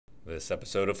This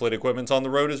episode of Fleet Equipment's On the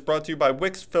Road is brought to you by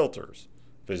Wix Filters.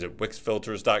 Visit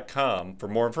wixfilters.com for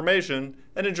more information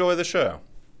and enjoy the show.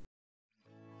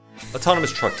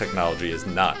 Autonomous truck technology is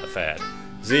not a fad.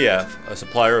 ZF, a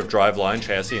supplier of driveline,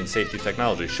 chassis, and safety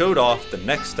technology, showed off the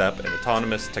next step in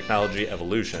autonomous technology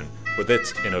evolution with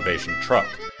its innovation truck.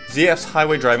 ZF's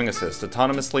Highway Driving Assist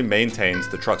autonomously maintains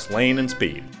the truck's lane and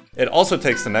speed. It also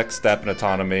takes the next step in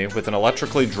autonomy with an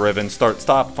electrically driven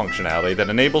start-stop functionality that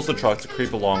enables the truck to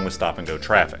creep along with stop-and-go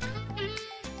traffic.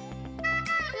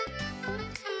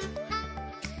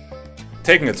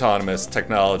 Taking autonomous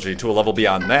technology to a level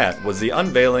beyond that was the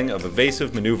unveiling of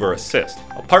Evasive Maneuver Assist,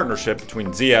 a partnership between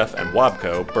ZF and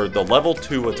WABCO birthed the Level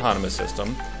 2 autonomous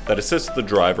system that assists the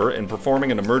driver in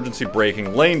performing an emergency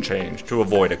braking lane change to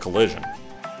avoid a collision.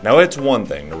 Now, it's one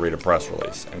thing to read a press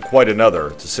release, and quite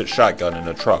another to sit shotgun in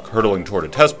a truck hurtling toward a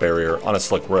test barrier on a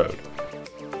slick road.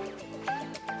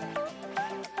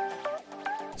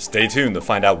 Stay tuned to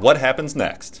find out what happens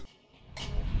next.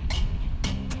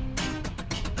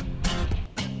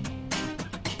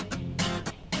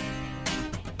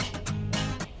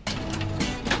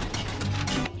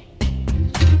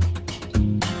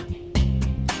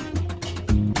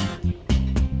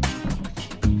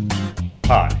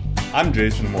 Hi, I'm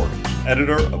Jason Morgan,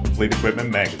 editor of Fleet Equipment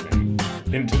Magazine.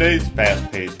 In today's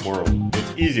fast-paced world,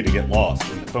 it's easy to get lost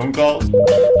in the phone calls,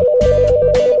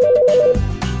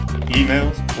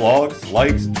 emails, blogs,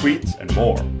 likes, tweets, and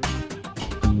more.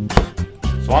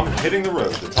 So I'm hitting the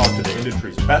road to talk to the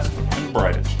industry's best and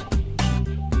brightest.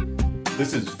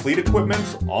 This is Fleet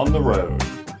Equipment's On the Road.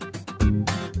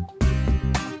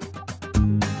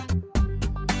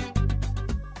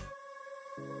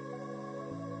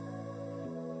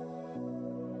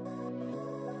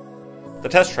 The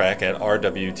test track at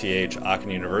RWTH Aachen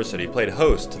University played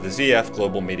host to the ZF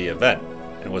Global Media event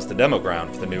and was the demo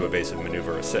ground for the new Evasive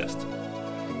Maneuver Assist.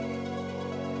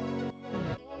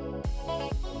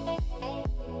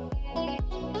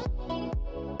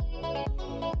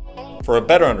 For a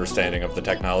better understanding of the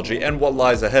technology and what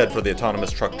lies ahead for the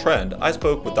autonomous truck trend, I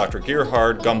spoke with Dr.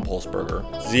 Gerhard Gumpoltsberger,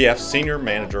 ZF's Senior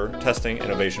Manager, Testing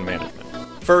Innovation Management.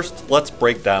 First, let's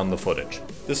break down the footage.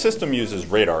 The system uses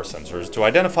radar sensors to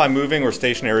identify moving or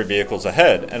stationary vehicles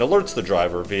ahead and alerts the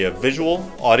driver via visual,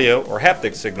 audio, or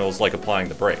haptic signals like applying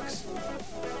the brakes.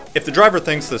 If the driver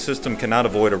thinks the system cannot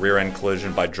avoid a rear-end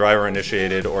collision by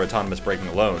driver-initiated or autonomous braking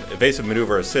alone, Evasive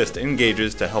Maneuver Assist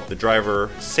engages to help the driver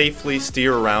safely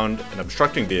steer around an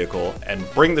obstructing vehicle and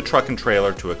bring the truck and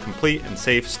trailer to a complete and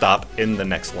safe stop in the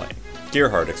next lane.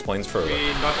 Gerhard explains further.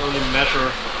 We not only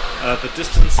measure the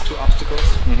distance to obstacles,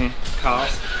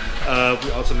 cars,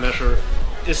 we also measure,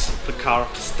 is the car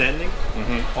standing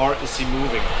or is he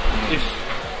moving? If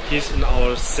he's in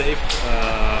our safe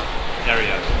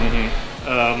area,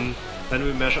 then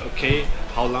we measure, okay,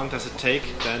 how long does it take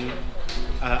then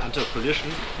until collision?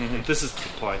 And this is the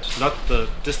point, not the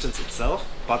distance itself,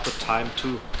 but the time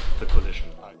to the collision.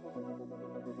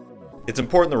 It's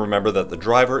important to remember that the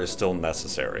driver is still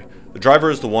necessary. The driver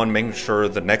is the one making sure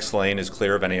the next lane is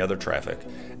clear of any other traffic,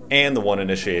 and the one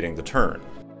initiating the turn.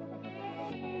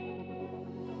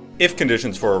 If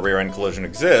conditions for a rear-end collision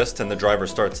exist and the driver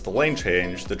starts the lane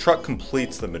change, the truck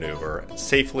completes the maneuver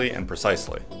safely and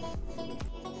precisely.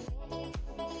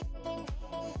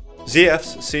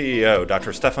 ZF's CEO,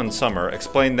 Dr. Stefan Sommer,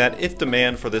 explained that if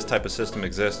demand for this type of system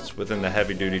exists within the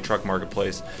heavy-duty truck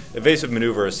marketplace, Evasive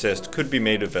Maneuver Assist could be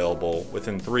made available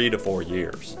within 3 to 4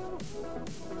 years.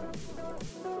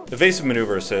 Evasive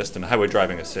Maneuver Assist and Highway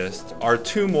Driving Assist are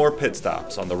two more pit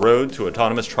stops on the road to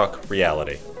autonomous truck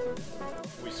reality.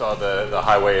 We saw the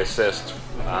Highway Assist,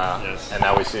 yes. And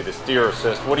now we see the Steer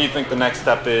Assist. What do you think the next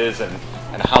step is, and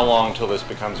how long till this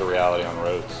becomes a reality on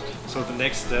roads? So the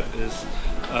next step is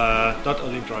not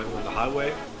only driving on the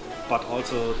highway, but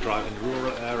also drive in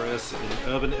rural areas, in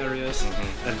urban areas,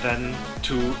 and then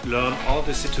to learn all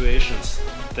the situations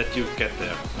that you get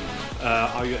there.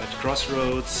 Are you at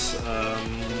crossroads?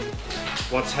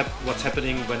 What's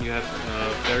happening when you have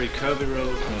a very curvy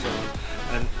road, and so on.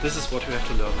 And this is what we have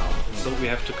to learn now. So we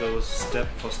have to go step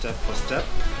for step for step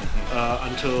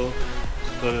until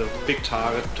the big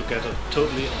target to get a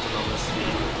totally autonomous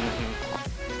vehicle.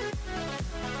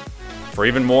 For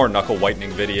even more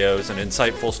knuckle-whitening videos and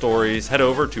insightful stories, head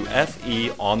over to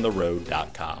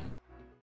feontheroad.com.